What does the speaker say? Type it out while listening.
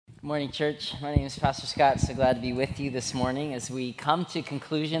Good morning, church. My name is Pastor Scott. So glad to be with you this morning as we come to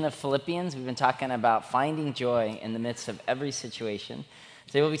conclusion of Philippians. We've been talking about finding joy in the midst of every situation.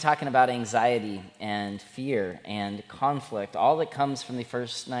 Today we'll be talking about anxiety and fear and conflict, all that comes from the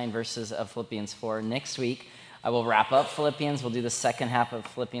first 9 verses of Philippians 4. Next week, I will wrap up Philippians. We'll do the second half of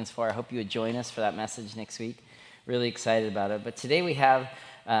Philippians 4. I hope you would join us for that message next week. Really excited about it. But today we have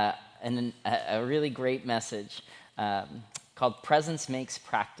a really great message called Presence Makes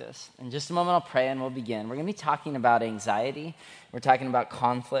Practice. In just a moment, I'll pray and we'll begin. We're going to be talking about anxiety. We're talking about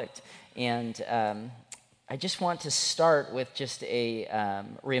conflict. And I just want to start with just a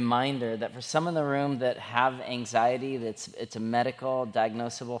reminder that for some in the room that have anxiety, it's a medical,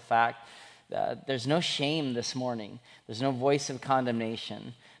 diagnosable fact, there's no shame this morning. There's no voice of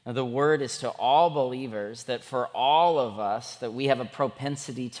condemnation. Now, the word is to all believers that for all of us, that we have a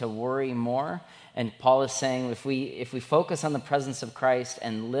propensity to worry more. And Paul is saying if we focus on the presence of Christ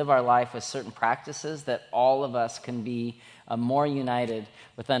and live our life with certain practices, that all of us can be more united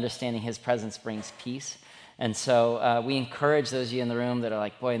with understanding his presence brings peace. And so we encourage those of you in the room that are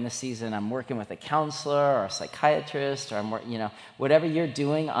like, boy, in this season I'm working with a counselor or a psychiatrist, or whatever you're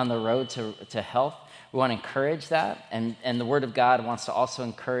doing on the road to health. We want to encourage that, and the Word of God wants to also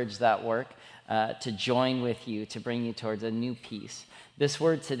encourage that work to join with you to bring you towards a new peace. This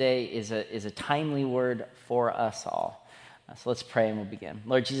word today is a timely word for us all. So let's pray and we'll begin.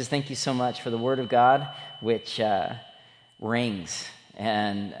 Lord Jesus, thank you so much for the Word of God, which rings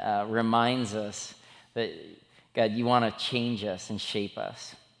and reminds us that, God, you want to change us and shape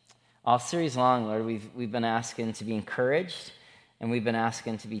us. All series long, Lord, we've been asking to be encouraged and we've been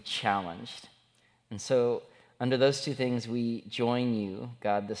asking to be challenged. And so under those two things, we join you,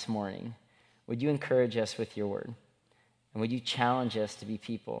 God, this morning. Would you encourage us with your word? And would you challenge us to be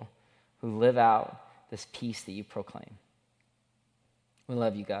people who live out this peace that you proclaim? We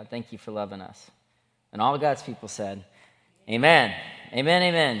love you, God. Thank you for loving us. And all of God's people said, amen. Amen,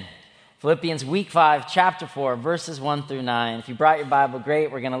 amen. Philippians week 5, chapter 4, verses 1 through 9. If you brought your Bible,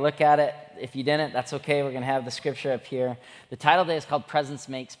 great. We're going to look at it. If you didn't, that's okay. We're going to have the scripture up here. The title today is called Presence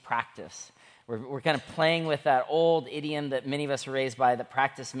Makes Practice. We're kind of playing with that old idiom that many of us were raised by, that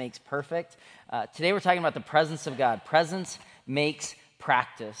practice makes perfect. Today we're talking about the presence of God. Presence makes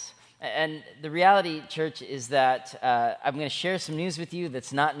practice. And the reality, church, is that I'm going to share some news with you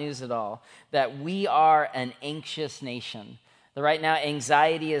that's not news at all, that we are an anxious nation. That right now,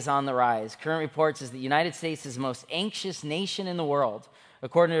 anxiety is on the rise. Current reports is the United States is the most anxious nation in the world.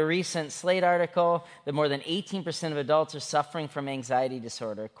 According to a recent Slate article, that more than 18% of adults are suffering from anxiety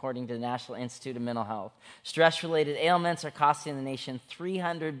disorder, according to the National Institute of Mental Health. Stress-related ailments are costing the nation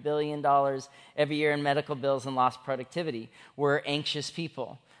 $300 billion every year in medical bills and lost productivity. We're anxious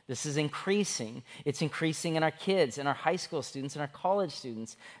people. This is increasing. It's increasing in our kids, in our high school students, and our college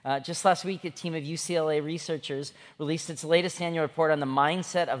students. Just last week, a team of UCLA researchers released its latest annual report on the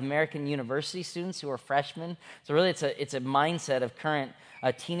mindset of American university students who are freshmen. So really, it's a mindset of current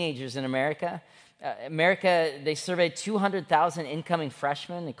teenagers in America. They surveyed 200,000 incoming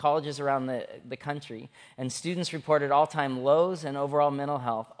freshmen in colleges around the country, and students reported all-time lows in overall mental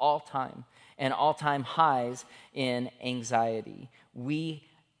health, all-time, and all-time highs in anxiety. We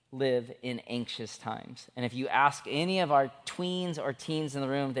live in anxious times. And if you ask any of our tweens or teens in the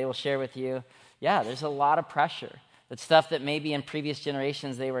room, they will share with you, yeah, there's a lot of pressure. That stuff that maybe in previous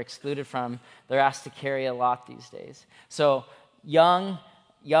generations they were excluded from, they're asked to carry a lot these days. So young,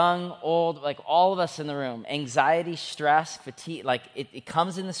 old, like all of us in the room, anxiety, stress, fatigue, like it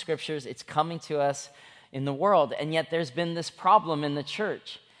comes in the scriptures, it's coming to us in the world. And yet there's been this problem in the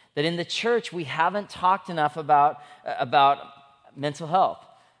church, that in the church we haven't talked enough about mental health.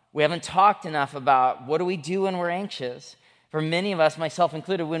 We haven't talked enough about what do we do when we're anxious. For many of us, myself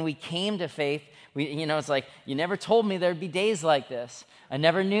included, when we came to faith, it's like, you never told me there'd be days like this. I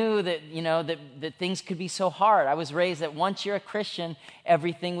never knew that, that things could be so hard. I was raised that once you're a Christian,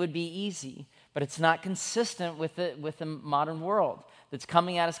 everything would be easy. But it's not consistent with the modern world that's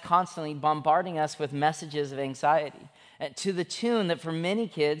coming at us constantly, bombarding us with messages of anxiety. And to the tune that for many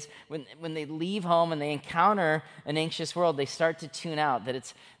kids, when they leave home and they encounter an anxious world, they start to tune out, that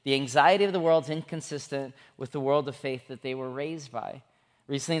it's the anxiety of the world's inconsistent with the world of faith that they were raised by.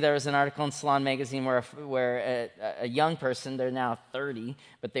 Recently, there was an article in Salon magazine where a young person, they're now 30,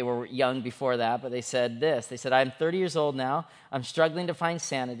 but they were young before that, but they said this. They said, I'm 30 years old now. I'm struggling to find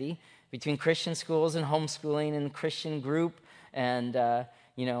sanity between Christian schools and homeschooling and Christian group and,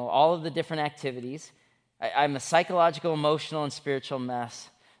 all of the different activities. I'm a psychological, emotional, and spiritual mess,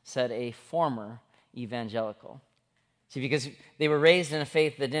 said a former evangelical. See, because they were raised in a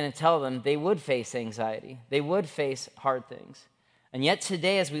faith that didn't tell them they would face anxiety. They would face hard things. And yet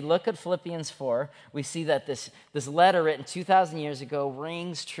today, as we look at Philippians 4, we see that this letter written 2,000 years ago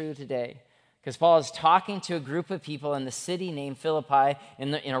rings true today. Because Paul is talking to a group of people in the city named Philippi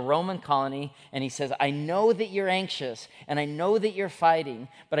in a Roman colony, and he says, I know that you're anxious, and I know that you're fighting,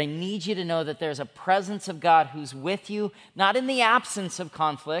 but I need you to know that there's a presence of God who's with you, not in the absence of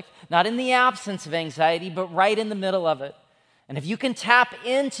conflict, not in the absence of anxiety, but right in the middle of it. And if you can tap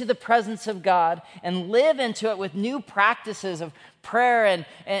into the presence of God and live into it with new practices of prayer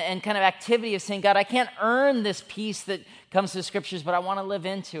and kind of activity of saying, God, I can't earn this peace that comes to the scriptures, but I want to live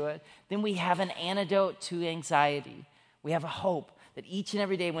into it, then we have an antidote to anxiety. We have a hope that each and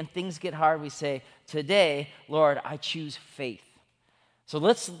every day when things get hard, we say, today, Lord, I choose faith. So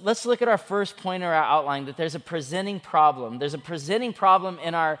let's look at our first point in our outline, that there's a presenting problem. There's a presenting problem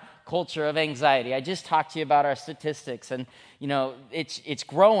in our culture of anxiety. I just talked to you about our statistics, and it's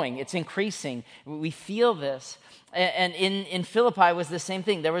growing, it's increasing. We feel this. And in Philippi was the same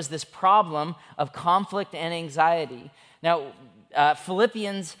thing. There was this problem of conflict and anxiety. Now,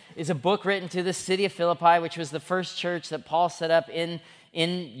 Philippians is a book written to the city of Philippi, which was the first church that Paul set up in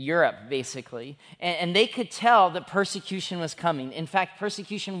Europe, basically. And they could tell that persecution was coming. In fact,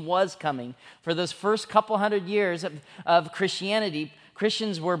 persecution was coming. For those first couple hundred years of Christianity,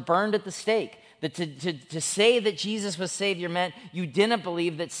 Christians were burned at the stake. That to say that Jesus was Savior meant you didn't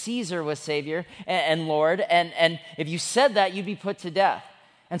believe that Caesar was Savior and Lord. And if you said that, you'd be put to death.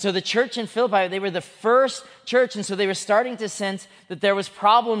 And so the church in Philippi, they were the first church, and so they were starting to sense that there was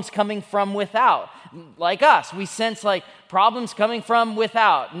problems coming from without. Like us, we sense like problems coming from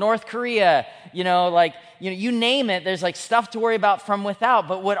without. North Korea, you name it, there's like stuff to worry about from without.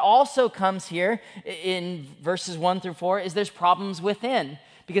 But what also comes here in verses 1 through 4 is there's problems within.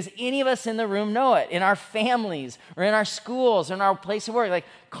 Because any of us in the room know it, in our families or in our schools or in our place of work, like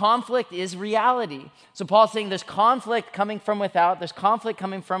conflict is reality. So Paul's saying there's conflict coming from without, there's conflict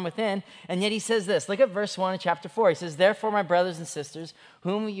coming from within, and yet he says this. Look at verse 1 of chapter 4. He says, therefore, my brothers and sisters,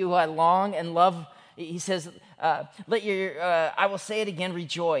 whom you I long and love, he says, I will say it again,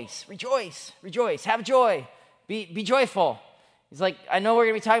 rejoice, rejoice, rejoice, have joy, be joyful. He's like, I know we're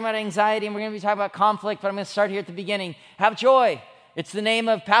going to be talking about anxiety and we're going to be talking about conflict, but I'm going to start here at the beginning. Have joy. It's the name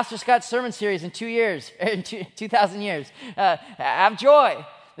of Pastor Scott's sermon series in 2,000 years. Have joy.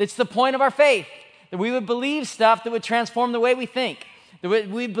 It's the point of our faith, that we would believe stuff that would transform the way we think, that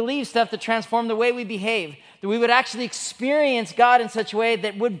we believe stuff that transform the way we behave, that we would actually experience God in such a way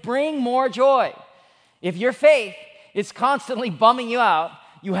that would bring more joy. If your faith is constantly bumming you out,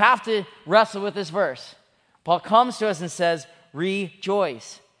 you have to wrestle with this verse. Paul comes to us and says,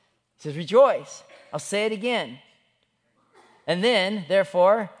 rejoice. He says, rejoice. I'll say it again. And then,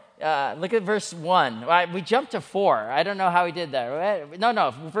 therefore, look at verse 1. We jumped to 4. I don't know how we did that.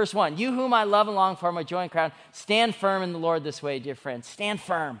 No, verse 1. You whom I love and long for, my joy and crown, stand firm in the Lord this way, dear friends. Stand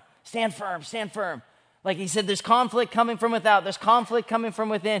firm, stand firm, stand firm. Like he said, there's conflict coming from without. There's conflict coming from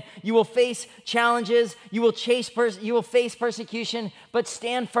within. You will face challenges. You will face persecution, but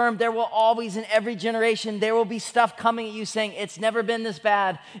stand firm. There will always, in every generation, there will be stuff coming at you saying, it's never been this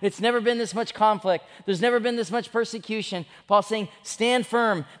bad. It's never been this much conflict. There's never been this much persecution. Paul's saying, stand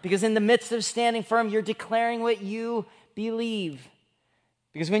firm, because in the midst of standing firm, you're declaring what you believe.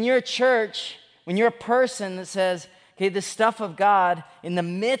 Because when you're a church, when you're a person that says, okay, the stuff of God in the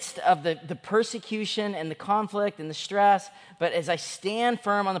midst of the persecution and the conflict and the stress, but as I stand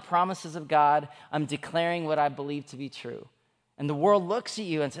firm on the promises of God, I'm declaring what I believe to be true. And the world looks at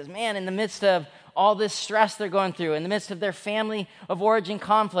you and says, man, in the midst of all this stress they're going through, in the midst of their family of origin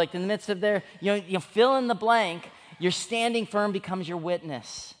conflict, in the midst of their, fill in the blank, your standing firm becomes your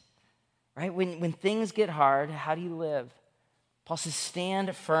witness, right? When things get hard, how do you live? Paul says,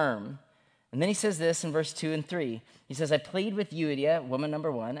 stand firm. And then he says this in verse 2 and 3. He says, I plead with Euodia, woman number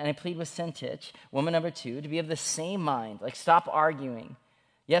 1, and I plead with Syntyche, woman number 2, to be of the same mind. Like, stop arguing.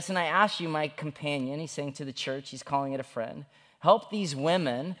 Yes, and I ask you, my companion, he's saying to the church, he's calling it a friend, help these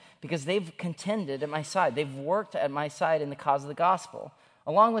women because they've contended at my side. They've worked at my side in the cause of the gospel,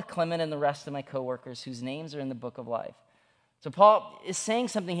 along with Clement and the rest of my co-workers whose names are in the book of life. So Paul is saying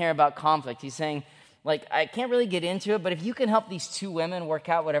something here about conflict. He's saying, like, I can't really get into it, but if you can help these two women work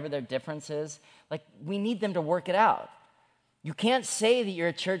out whatever their difference is, like, we need them to work it out. You can't say that you're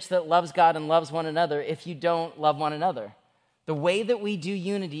a church that loves God and loves one another if you don't love one another. The way that we do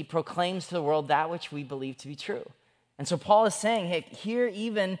unity proclaims to the world that which we believe to be true. And so Paul is saying, hey, here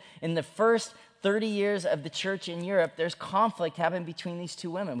even in the first 30 years of the church in Europe, there's conflict happening between these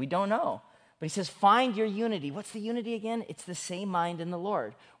two women. We don't know. But he says, find your unity. What's the unity again? It's the same mind in the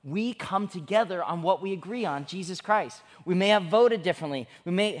Lord. We come together on what we agree on, Jesus Christ. We may have voted differently.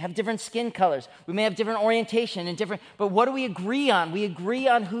 We may have different skin colors. We may have different orientation and different, but what do we agree on? We agree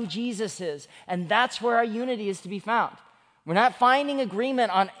on who Jesus is. And that's where our unity is to be found. We're not finding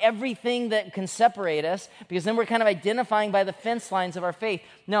agreement on everything that can separate us, because then we're kind of identifying by the fence lines of our faith.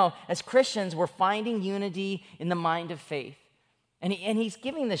 No, as Christians, we're finding unity in the mind of faith. And he's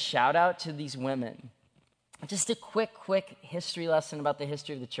giving this shout out to these women. Just a quick history lesson about the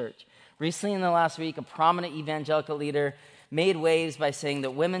history of the church. Recently in the last week, a prominent evangelical leader made waves by saying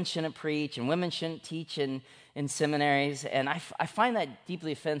that women shouldn't preach and women shouldn't teach in seminaries. And I find that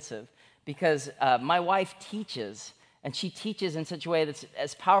deeply offensive, because my wife teaches, and she teaches in such a way that's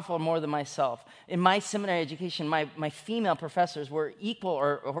as powerful or more than myself. In my seminary education, my female professors were equal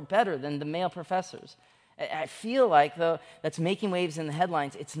or better than the male professors. I feel like, though, that's making waves in the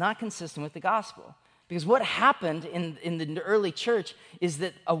headlines. It's not consistent with the gospel. Because what happened in the early church is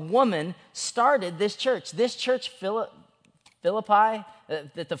that a woman started this church. This church, Philippi,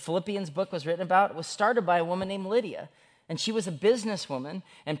 that the Philippians book was written about, was started by a woman named Lydia. And she was a businesswoman,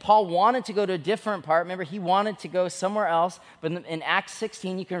 and Paul wanted to go to a different part. Remember, he wanted to go somewhere else, but in Acts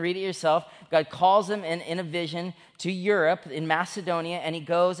 16, you can read it yourself, God calls him in a vision to Europe, in Macedonia, and he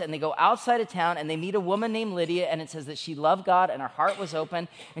goes, and they go outside of town, and they meet a woman named Lydia, and it says that she loved God, and her heart was open,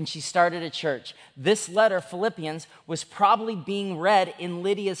 and she started a church. This letter, Philippians, was probably being read in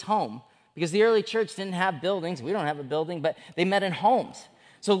Lydia's home, because the early church didn't have buildings. We don't have a building, but they met in homes.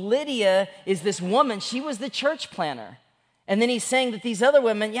 So Lydia is this woman. She was the church planner. And then he's saying that these other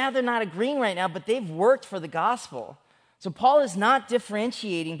women, they're not agreeing right now, but they've worked for the gospel. So Paul is not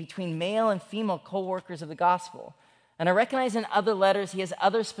differentiating between male and female co-workers of the gospel. And I recognize in other letters he has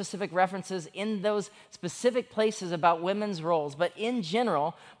other specific references in those specific places about women's roles. But in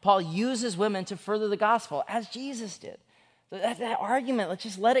general, Paul uses women to further the gospel, as Jesus did. So that argument, let's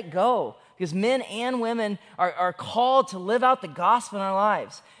just let it go. Because men and women are called to live out the gospel in our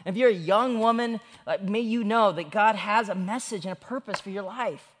lives. And if you're a young woman, may you know that God has a message and a purpose for your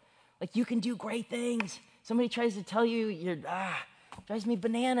life. Like, you can do great things. Somebody tries to tell you, drives me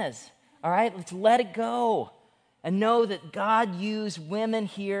bananas. All right, let's let it go. And know that God used women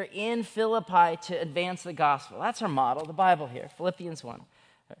here in Philippi to advance the gospel. That's our model, the Bible here, Philippians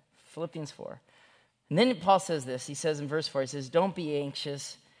 4. And then Paul says this. He says in verse 4, he says, don't be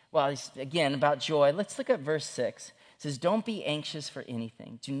anxious. Well, he's, again, about joy. Let's look at verse 6. It says, don't be anxious for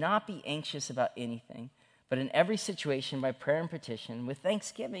anything. Do not be anxious about anything, but in every situation, by prayer and petition, with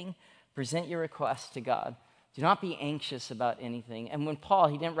thanksgiving, present your requests to God. Do not be anxious about anything. And when Paul,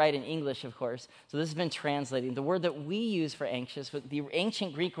 he didn't write in English, of course, so this has been translating. The word that we use for anxious, the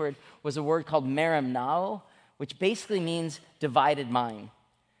ancient Greek word was a word called merimnao, which basically means divided mind.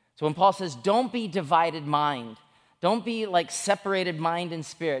 So when Paul says, don't be divided mind, don't be like separated mind and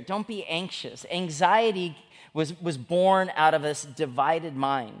spirit, don't be anxious. Anxiety was born out of this divided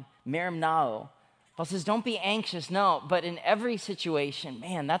mind, merimnao. Paul says, don't be anxious, no, but in every situation,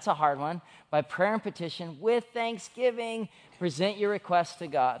 man, that's a hard one, by prayer and petition, with thanksgiving, present your requests to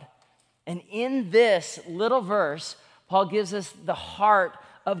God. And in this little verse, Paul gives us the heart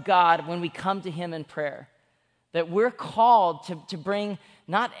of God when we come to him in prayer. That we're called to bring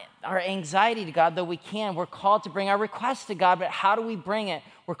not our anxiety to God, though we can. We're called to bring our requests to God, but how do we bring it?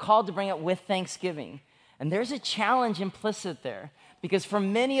 We're called to bring it with thanksgiving. And there's a challenge implicit there. Because for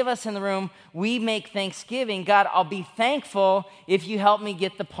many of us in the room, we make thanksgiving. God, I'll be thankful if you help me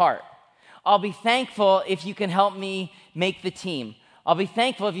get the part. I'll be thankful if you can help me make the team. I'll be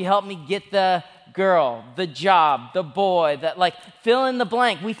thankful if you help me get the girl, the job, the boy, that like fill in the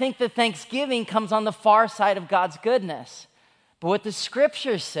blank. We think that thanksgiving comes on the far side of God's goodness. But what the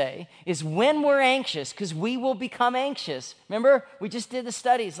scriptures say is when we're anxious, because we will become anxious. Remember, we just did the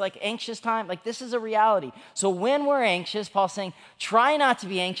studies, like anxious time, like this is a reality. So when we're anxious, Paul's saying, try not to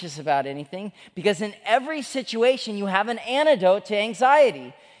be anxious about anything, because in every situation you have an antidote to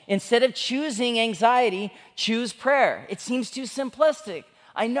anxiety. Instead of choosing anxiety, choose prayer. It seems too simplistic,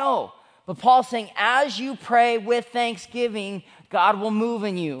 I know. But Paul's saying, as you pray with thanksgiving, God will move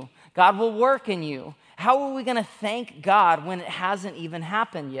in you. God will work in you. How are we going to thank God when it hasn't even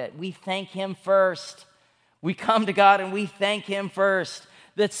happened yet? We thank him first. We come to God and we thank him first.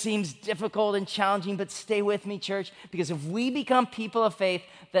 That seems difficult and challenging, but stay with me, church, because if we become people of faith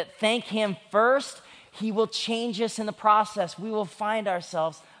that thank him first, he will change us in the process. We will find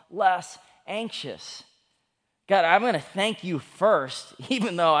ourselves less anxious. God, I'm going to thank you first,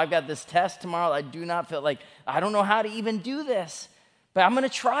 even though I've got this test tomorrow. I do not feel like, I don't know how to even do this, but I'm going to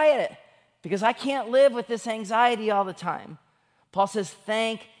try it because I can't live with this anxiety all the time. Paul says,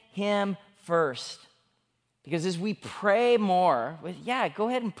 thank him first. Because as we pray more, go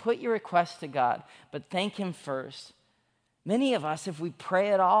ahead and put your request to God, but thank him first. Many of us, if we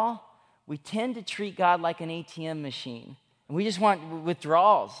pray at all, we tend to treat God like an ATM machine. And we just want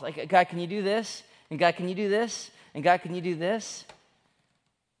withdrawals. Like, God, can you do this? And God, can you do this? And God, can you do this?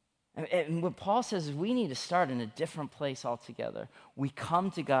 And what Paul says is we need to start in a different place altogether. We come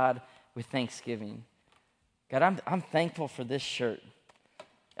to God with thanksgiving. God, I'm thankful for this shirt.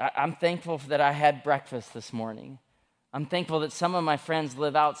 I'm thankful that I had breakfast this morning. I'm thankful that some of my friends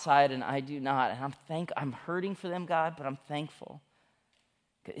live outside and I do not. And I'm hurting for them, God, but I'm thankful.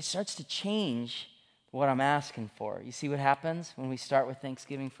 It starts to change what I'm asking for. You see what happens when we start with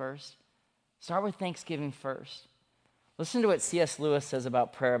thanksgiving first? Start with thanksgiving first. Listen to what C.S. Lewis says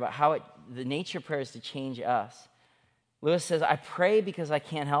about prayer, about how the nature of prayer is to change us. Lewis says, I pray because I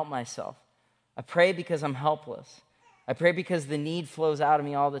can't help myself. I pray because I'm helpless. I pray because the need flows out of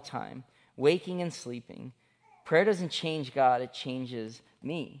me all the time, waking and sleeping. Prayer doesn't change God, it changes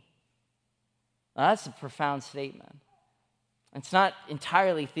me. Now, that's a profound statement. It's not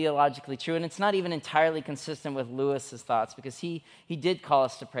entirely theologically true, and it's not even entirely consistent with Lewis's thoughts, because he did call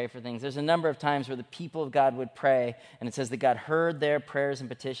us to pray for things. There's a number of times where the people of God would pray, and it says that God heard their prayers and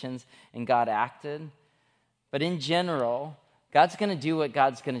petitions, and God acted. But in general, God's going to do what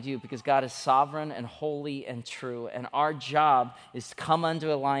God's going to do because God is sovereign and holy and true. And our job is to come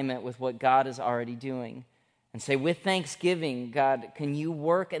into alignment with what God is already doing and say, with thanksgiving, God, can you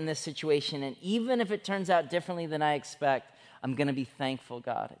work in this situation? And even if it turns out differently than I expect, I'm going to be thankful,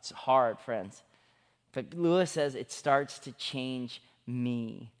 God. It's hard, friends. But Lewis says it starts to change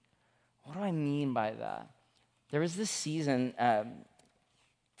me. What do I mean by that? There was this season... a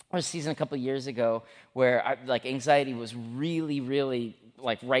couple of years ago where anxiety was really, really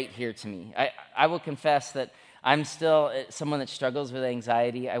right here to me. I will confess that I'm still someone that struggles with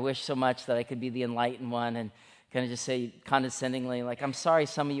anxiety. I wish so much that I could be the enlightened one and kind of just say condescendingly, I'm sorry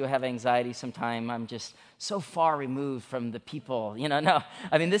some of you have anxiety sometime. I'm just so far removed from the people. No.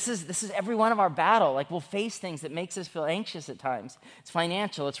 I mean, this is every one of our battle. We'll face things that makes us feel anxious at times. It's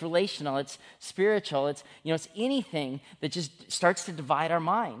financial, it's relational, it's spiritual, it's anything that just starts to divide our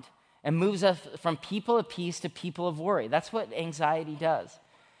mind and moves us from people of peace to people of worry. That's what anxiety does.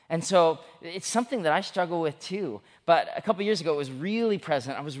 And so it's something that I struggle with too. But a couple years ago, it was really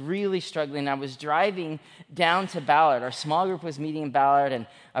present. I was really struggling. I was driving down to Ballard. Our small group was meeting in Ballard, and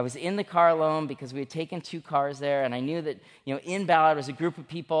I was in the car alone because we had taken 2 cars there. And I knew that, in Ballard was a group of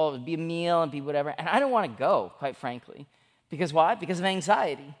people. It would be a meal and be whatever. And I didn't want to go, quite frankly. Because why? Because of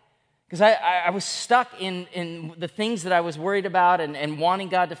anxiety. Because I was stuck in the things that I was worried about and wanting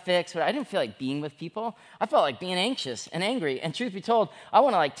God to fix, but I didn't feel like being with people. I felt like being anxious and angry. And truth be told, I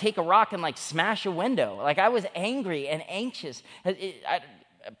want to take a rock and smash a window. I was angry and anxious.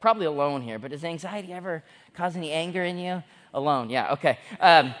 Probably alone here, but does anxiety ever cause any anger in you? Alone, yeah, okay.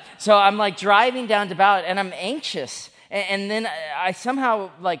 So I'm driving down to Ballard and I'm anxious. And then I somehow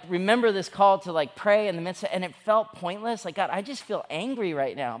remember this call to pray in the midst of, and it felt pointless. God, I just feel angry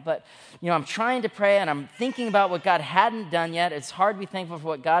right now. But, I'm trying to pray and I'm thinking about what God hadn't done yet. It's hard to be thankful for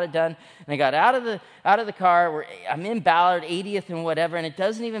what God had done. And I got out of the car. I'm in Ballard, 80th and whatever, and it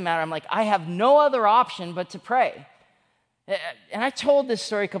doesn't even matter. I'm I have no other option but to pray. And I told this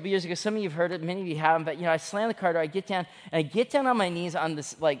story a couple years ago. Some of you have heard it, many of you haven't. But, I slam the car door, I get down on my knees on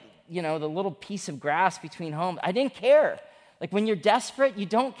this, the little piece of grass between homes. I didn't care. When you're desperate, you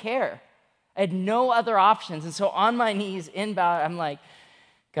don't care. I had no other options. And so on my knees in Ballard, I'm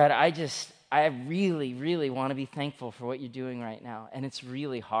God, I really, really want to be thankful for what you're doing right now. And it's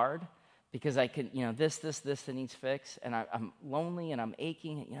really hard because I can, this that needs fixed. And I'm lonely and I'm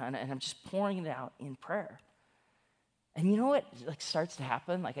aching, and I'm just pouring it out in prayer. And you know what starts to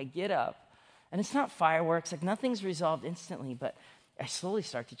happen? I get up, and it's not fireworks. Nothing's resolved instantly, but I slowly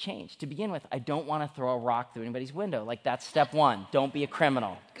start to change. To begin with, I don't want to throw a rock through anybody's window. That's step 1. Don't be a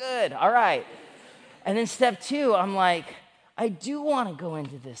criminal. Good. All right. And then step 2, I'm I do want to go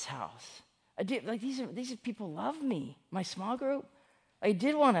into this house. I do. These people love me. My small group. I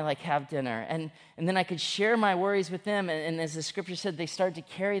did want to have dinner, and then I could share my worries with them. And as the scripture said, they started to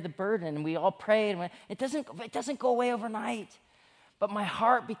carry the burden, and we all prayed. And it doesn't go away overnight, but my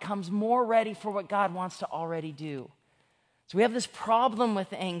heart becomes more ready for what God wants to already do. So we have this problem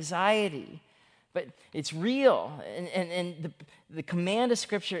with anxiety, but it's real. And the command of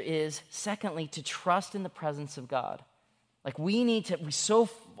Scripture is, secondly, to trust in the presence of God. We so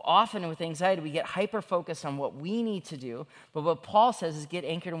often with anxiety, we get hyper-focused on what we need to do, but what Paul says is get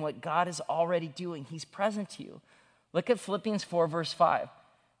anchored in what God is already doing. He's present to you. Look at Philippians 4, verse 5.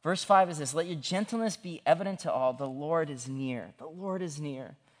 Verse 5 is this: let your gentleness be evident to all. The Lord is near. The Lord is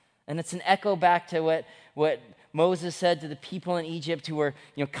near. And it's an echo back to what Moses said to the people in Egypt who were,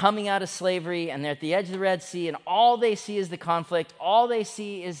 coming out of slavery, and they're at the edge of the Red Sea, and all they see is the conflict. All they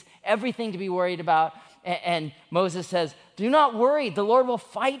see is everything to be worried about. And Moses says, do not worry. The Lord will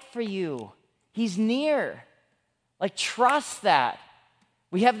fight for you. He's near. Trust that.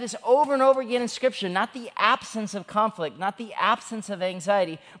 We have this over and over again in Scripture, not the absence of conflict, not the absence of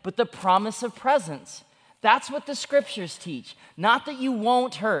anxiety, but the promise of presence. That's what the Scriptures teach. Not that you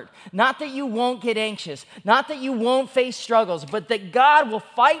won't hurt, not that you won't get anxious, not that you won't face struggles, but that God will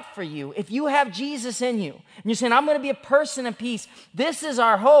fight for you if you have Jesus in you. And you're saying, I'm going to be a person of peace. This is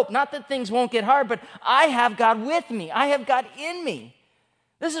our hope. Not that things won't get hard, but I have God with me. I have God in me.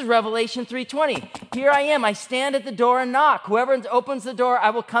 This is Revelation 3:20. Here I am. I stand at the door and knock. Whoever opens the door, I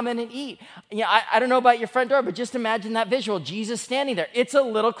will come in and eat. I don't know about your front door, but just imagine that visual. Jesus standing there. It's a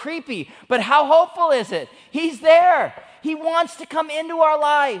little creepy, but how hopeful is it? He's there. He wants to come into our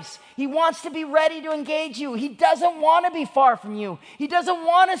lives. He wants to be ready to engage you. He doesn't want to be far from you. He doesn't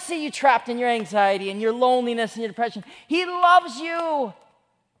want to see you trapped in your anxiety and your loneliness and your depression. He loves you.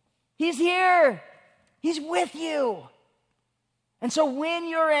 He's here. He's with you. And so when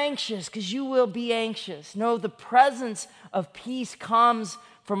you're anxious, because you will be anxious, know the presence of peace comes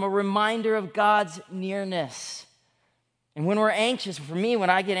from a reminder of God's nearness. And when we're anxious, for me,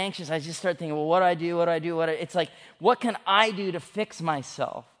 when I get anxious, I just start thinking, well, what do I do? It's like, what can I do to fix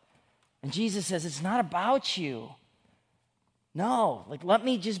myself? And Jesus says, it's not about you. No, let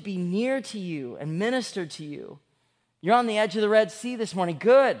me just be near to you and minister to you. You're on the edge of the Red Sea this morning.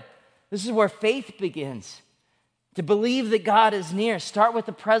 Good. This is where faith begins. To believe that God is near, start with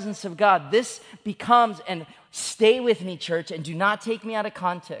the presence of God. This becomes, and stay with me, church, and do not take me out of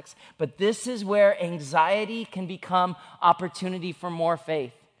context, but this is where anxiety can become opportunity for more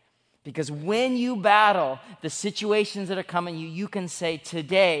faith. Because when you battle the situations that are coming you can say,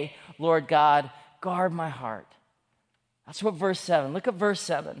 today, Lord God, guard my heart. That's what verse 7, look at verse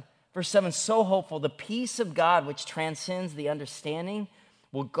 7. Verse 7 is so hopeful. The peace of God, which transcends the understanding,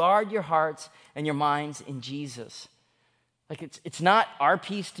 will guard your hearts and your minds in Jesus. It's not our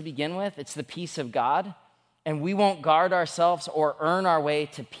peace to begin with, it's the peace of God. And we won't guard ourselves or earn our way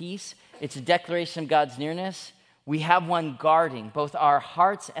to peace. It's a declaration of God's nearness. We have one guarding both our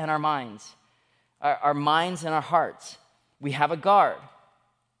hearts and our minds. Our minds and our hearts. We have a guard.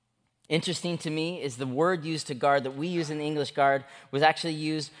 Interesting to me is the word used to guard that we use in the English guard was actually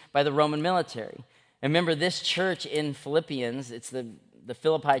used by the Roman military. And remember, this church in Philippians, it's the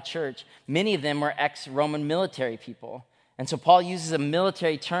Philippi church, many of them were ex-Roman military people. And so Paul uses a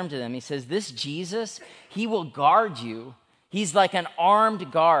military term to them. He says, this Jesus, he will guard you. He's like an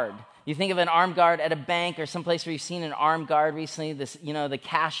armed guard. You think of an armed guard at a bank or someplace where you've seen an armed guard recently, the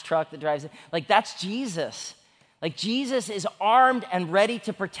cash truck that drives it. That's Jesus. Jesus is armed and ready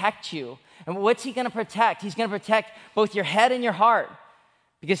to protect you. And what's he going to protect? He's going to protect both your head and your heart.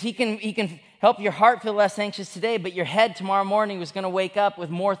 Because he can help your heart feel less anxious today, but your head tomorrow morning is going to wake up with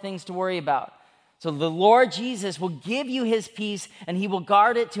more things to worry about. So the Lord Jesus will give you his peace, and he will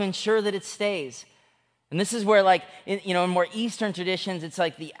guard it to ensure that it stays. And this is where, in more Eastern traditions, it's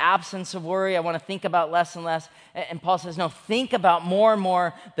like the absence of worry. I want to think about less and less. And Paul says, no, think about more and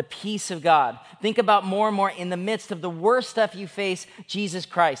more the peace of God. Think about more and more in the midst of the worst stuff you face, Jesus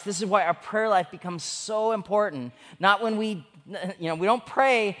Christ. This is why our prayer life becomes so important. Not when we don't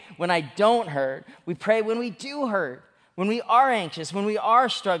pray when I don't hurt. We pray when we do hurt, when we are anxious, when we are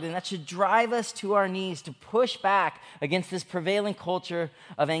struggling. That should drive us to our knees to push back against this prevailing culture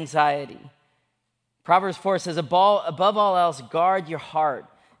of anxiety. Proverbs 4 says, above all else, guard your heart.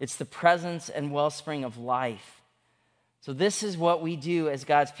 It's the presence and wellspring of life. So this is what we do as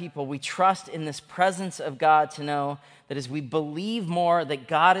God's people. We trust in this presence of God to know that as we believe more that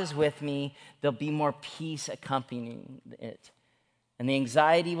God is with me, there'll be more peace accompanying it. And the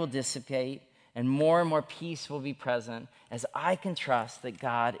anxiety will dissipate, and more peace will be present as I can trust that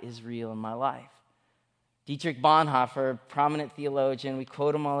God is real in my life. Dietrich Bonhoeffer, prominent theologian, we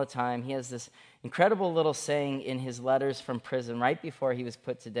quote him all the time. He has this incredible little saying in his letters from prison right before he was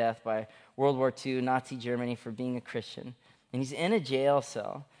put to death by World War II, Nazi Germany, for being a Christian. And he's in a jail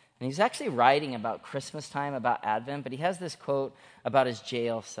cell. And he's actually writing about Christmas time, about Advent, but he has this quote about his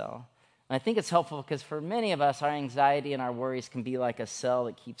jail cell. And I think it's helpful because for many of us, our anxiety and our worries can be like a cell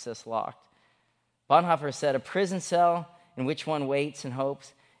that keeps us locked. Bonhoeffer said, a prison cell in which one waits and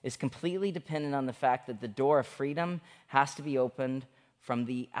hopes is completely dependent on the fact that the door of freedom has to be opened from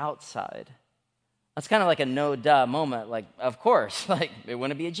the outside. That's kind of like a no-duh moment. Of course, it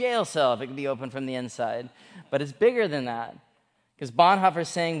wouldn't be a jail cell if it could be opened from the inside. But it's bigger than that. Because Bonhoeffer is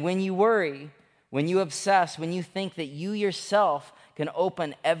saying, when you worry, when you obsess, when you think that you yourself can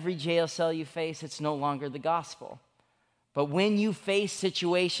open every jail cell you face, it's no longer the gospel. But when you face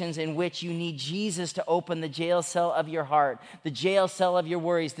situations in which you need Jesus to open the jail cell of your heart, the jail cell of your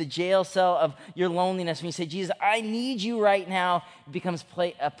worries, the jail cell of your loneliness, when you say, Jesus, I need you right now, it becomes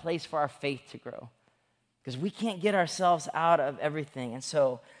a place for our faith to grow. Because we can't get ourselves out of everything. And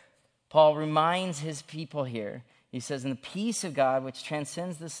so Paul reminds his people here. He says, "In the peace of God, which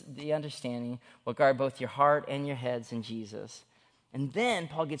transcends the understanding, will guard both your heart and your heads in Jesus." And then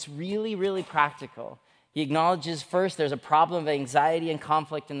Paul gets really, really practical. He acknowledges first there's a problem of anxiety and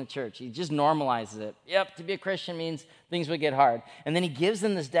conflict in the church. He just normalizes it. Yep, to be a Christian means things would get hard. And then he gives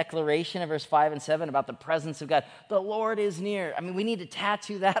them this declaration in verse 5 and 7 about the presence of God. The Lord is near. I mean, we need to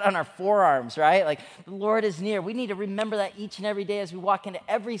tattoo that on our forearms, right? Like, the Lord is near. We need to remember that each and every day as we walk into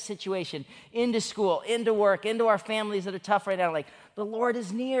every situation, into school, into work, into our families that are tough right now. Like, the Lord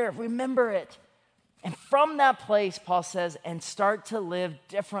is near. Remember it. And from that place, Paul says, and start to live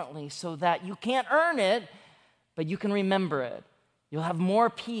differently so that you can't earn it, but you can remember it. You'll have more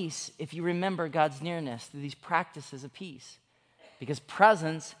peace if you remember God's nearness through these practices of peace. Because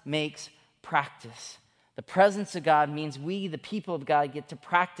presence makes practice. The presence of God means we, the people of God, get to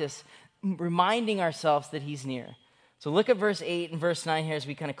practice reminding ourselves that he's near. So look at verse 8 and verse 9 here as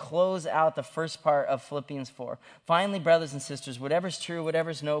we kind of close out the first part of Philippians 4. Finally, brothers and sisters, whatever's true,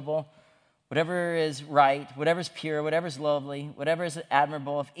 whatever's noble, whatever is right, whatever is pure, whatever is lovely, whatever is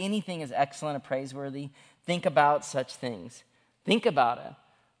admirable, if anything is excellent or praiseworthy, think about such things. Think about it.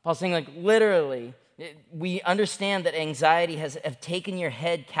 Paul's saying, like, literally, we understand that anxiety has taken your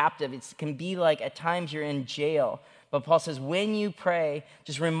head captive. It can be like at times you're in jail. But Paul says, when you pray,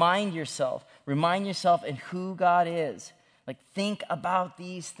 just remind yourself in who God is. Like, think about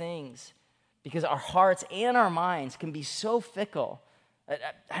these things. Because our hearts and our minds can be so fickle.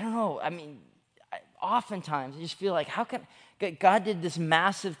 I don't know. I mean, oftentimes I just feel like, how can God did this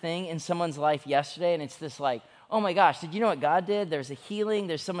massive thing in someone's life yesterday, and it's this like, oh my gosh, did you know what God did? There's a healing.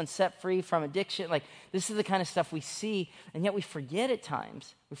 There's someone set free from addiction. Like, this is the kind of stuff we see, and yet we forget at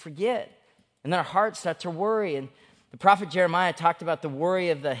times. We forget. And then our hearts start to worry. And the prophet Jeremiah talked about the worry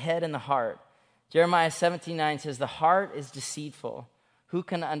of the head and the heart. Jeremiah 17:9 says, the heart is deceitful. Who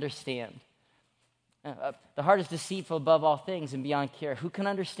can understand? The heart is deceitful above all things and beyond cure. Who can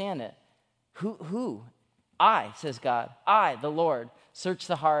understand it? Who? I, says God. I, the Lord, search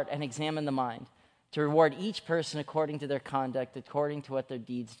the heart and examine the mind to reward each person according to their conduct, according to what their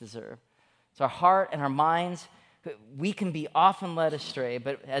deeds deserve. So our heart and our minds, we can be often led astray,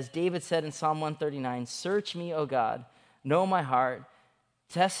 but as David said in Psalm 139, search me, O God, know my heart,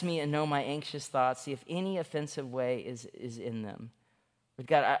 test me and know my anxious thoughts, see if any offensive way is in them. But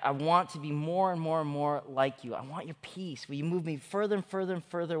God, I want to be more and more and more like you. I want your peace. Will you move me further and further and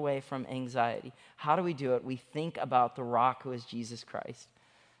further away from anxiety? How do we do it? We think about the rock who is Jesus Christ.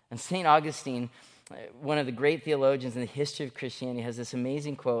 And St. Augustine, one of the great theologians in the history of Christianity, has this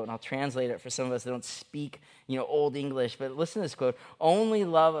amazing quote, and I'll translate it for some of us that don't speak, Old English, but listen to this quote. Only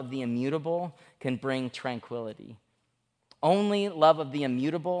love of the immutable can bring tranquility. Only love of the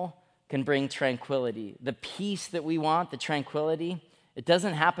immutable can bring tranquility. The peace that we want, the tranquility, it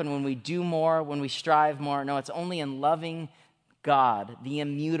doesn't happen when we do more, when we strive more. No, it's only in loving God, the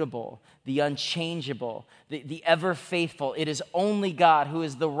immutable, the unchangeable, the ever faithful. It is only God who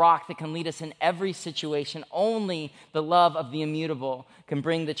is the rock that can lead us in every situation. Only the love of the immutable can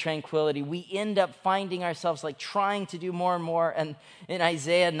bring the tranquility. We end up finding ourselves like trying to do more and more. And in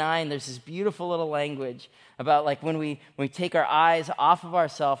Isaiah 9, there's this beautiful little language about like when we take our eyes off of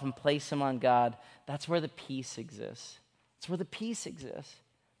ourselves and place them on God, that's where the peace exists. It's where the peace exists.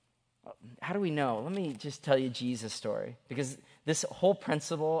 How do we know? Let me just tell you Jesus' story. Because this whole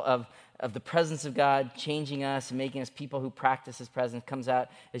principle of the presence of God changing us and making us people who practice his presence comes out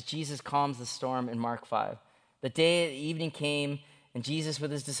as Jesus calms the storm in Mark 5. The evening came, and Jesus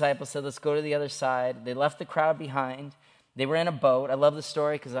with his disciples said, let's go to the other side. They left the crowd behind. They were in a boat. I love the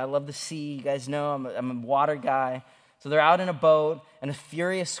story because I love the sea. You guys know I'm a water guy. So they're out in a boat, and a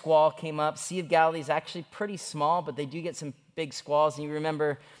furious squall came up. Sea of Galilee is actually pretty small, but they do get some big squalls. And you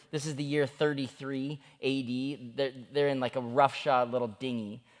remember, this is the year 33 AD. They're in like a roughshod little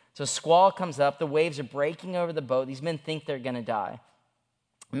dinghy. So a squall comes up. The waves are breaking over the boat. These men think they're going to die.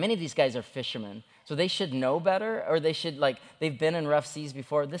 Many of these guys are fishermen, so they should know better, or they've been in rough seas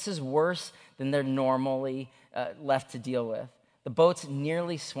before. This is worse than they're normally left to deal with. The boat's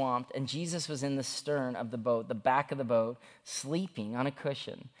nearly swamped, and Jesus was in the stern of the boat, the back of the boat, sleeping on a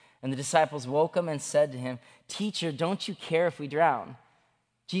cushion. And the disciples woke him and said to him, Teacher, don't you care if we drown?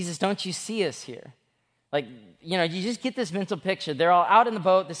 Jesus, don't you see us here? Like, you just get this mental picture. They're all out in the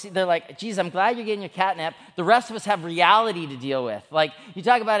boat. They're like, geez, I'm glad you're getting your catnap. The rest of us have reality to deal with. Like, you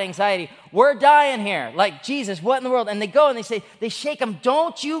talk about anxiety. We're dying here. Like, Jesus, what in the world? And they go and they shake them.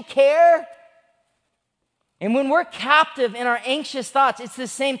 Don't you care? And when we're captive in our anxious thoughts, it's the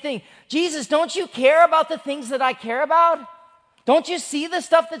same thing. Jesus, don't you care about the things that I care about? Don't you see the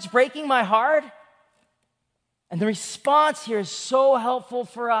stuff that's breaking my heart? And the response here is so helpful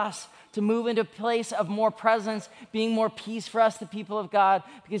for us to move into a place of more presence, being more peace for us, the people of God,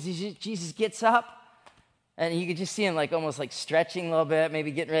 because Jesus gets up, and you could just see him like almost like stretching a little bit,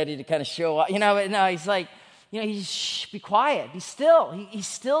 maybe getting ready to kind of show up. No, he's like, he's shh, be quiet, be still. He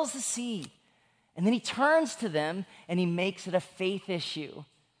stills the sea. And then he turns to them and he makes it a faith issue.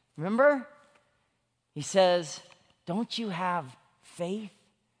 Remember? He says, don't you have faith?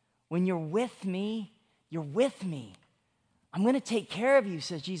 When you're with me, you're with me. I'm going to take care of you,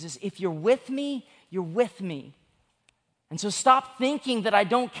 says Jesus. If you're with me, you're with me. And so stop thinking that I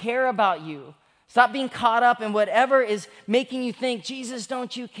don't care about you. Stop being caught up in whatever is making you think, Jesus,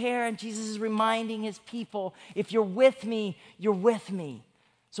 don't you care? And Jesus is reminding his people, if you're with me, you're with me.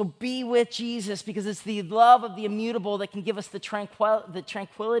 So be with Jesus, because it's the love of the immutable that can give us the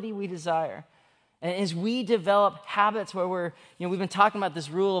tranquility we desire. And as we develop habits where we've been talking about this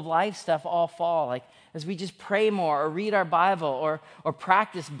rule of life stuff all fall, like as we just pray more or read our Bible or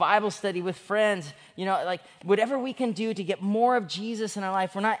practice Bible study with friends, like whatever we can do to get more of Jesus in our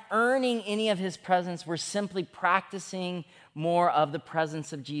life, we're not earning any of his presence. We're simply practicing more of the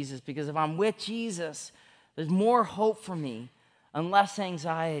presence of Jesus, because if I'm with Jesus, there's more hope for me and less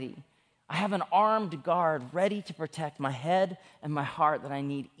anxiety. I have an armed guard ready to protect my head and my heart that I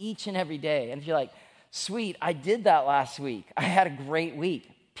need each and every day. And if you're like, sweet, I did that last week. I had a great week.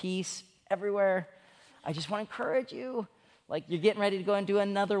 Peace everywhere. I just want to encourage you. Like, you're getting ready to go and do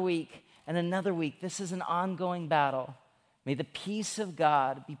another week and another week. This is an ongoing battle. May the peace of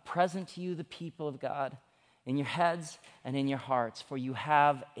God be present to you, the people of God, in your heads and in your hearts, for you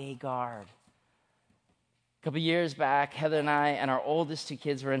have a guard. A couple years back, Heather and I and our oldest two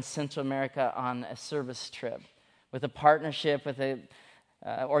kids were in Central America on a service trip with a partnership with an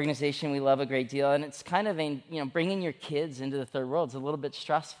organization we love a great deal. And it's kind of, bringing your kids into the third world is a little bit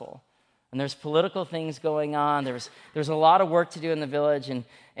stressful. And there's political things going on. There's a lot of work to do in the village. And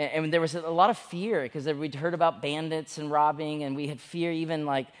there was a lot of fear, because we'd heard about bandits and robbing, and we had fear even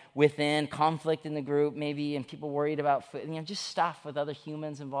like within conflict in the group maybe, and people worried about food, just stuff with other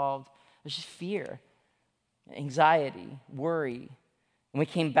humans involved. There's just fear. Anxiety, worry. And we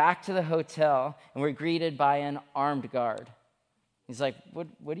came back to the hotel and we're greeted by an armed guard. He's like, what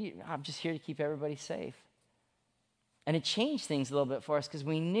do you, I'm just here to keep everybody safe. And it changed things a little bit for us, because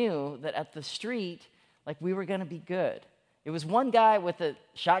we knew that at the street, like, we were going to be good. It was one guy with a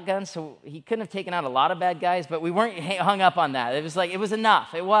shotgun, so he couldn't have taken out a lot of bad guys, but we weren't hung up on that. It was like, it was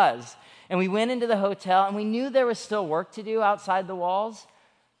enough. It was. And we went into the hotel and we knew there was still work to do outside the walls,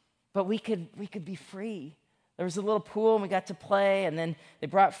 but we could be free. There was a little pool and we got to play, and then they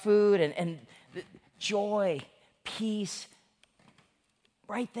brought food and joy, peace,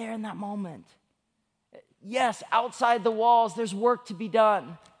 right there in that moment. Yes, outside the walls, there's work to be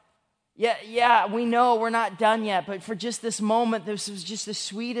done. Yeah, we know we're not done yet, but for just this moment, this was just the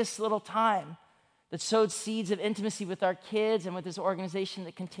sweetest little time that sowed seeds of intimacy with our kids and with this organization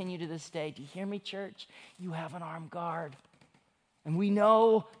that continue to this day. Do you hear me, church? You have an armed guard. And we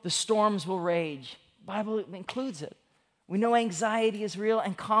know the storms will rage. The Bible includes it. We know anxiety is real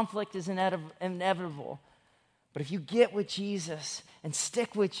and conflict is inevitable. But if you get with Jesus and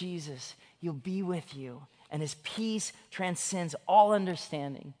stick with Jesus, he'll be with you. And his peace transcends all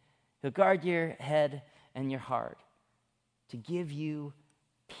understanding. He'll guard your head and your heart to give you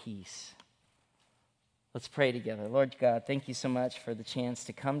peace. Let's pray together. Lord God, thank you so much for the chance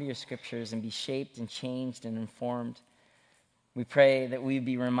to come to your scriptures and be shaped and changed and informed. We pray that we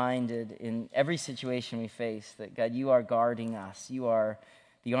be reminded in every situation we face that, God, you are guarding us. You are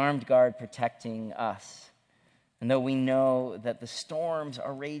the armed guard protecting us. And though we know that the storms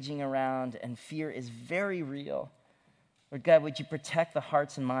are raging around and fear is very real, Lord God, would you protect the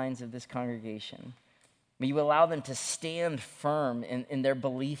hearts and minds of this congregation? May you allow them to stand firm in their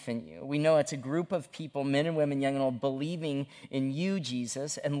belief in you. We know it's a group of people, men and women, young and old, believing in you,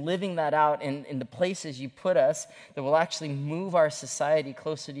 Jesus, and living that out in the places you put us that will actually move our society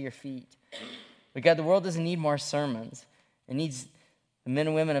closer to your feet. But God, the world doesn't need more sermons. It needs the men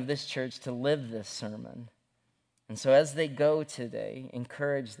and women of this church to live this sermon. And so as they go today,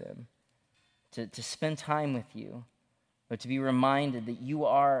 encourage them to spend time with you, but to be reminded that you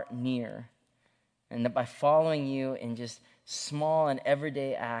are near. And that by following you in just small and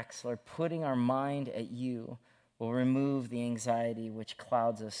everyday acts, Lord, putting our mind at you will remove the anxiety which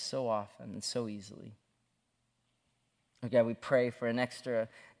clouds us so often and so easily. Lord God, we pray for an extra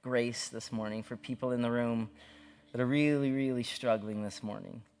grace this morning for people in the room that are really, really struggling this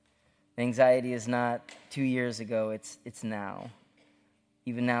morning. Anxiety is not 2 years ago, it's now.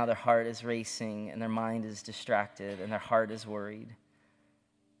 Even now their heart is racing and their mind is distracted and their heart is worried.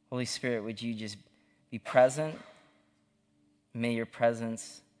 Holy Spirit, would you just be present? May your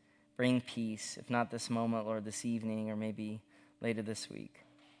presence bring peace, if not this moment, Lord, this evening, or maybe later this week.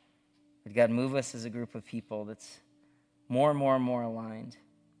 Would God move us as a group of people that's more and more and more aligned,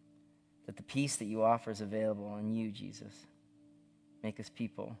 that the peace that you offer is available in you, Jesus. Make us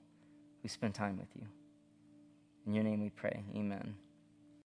people who spend time with you. In your name we pray, amen.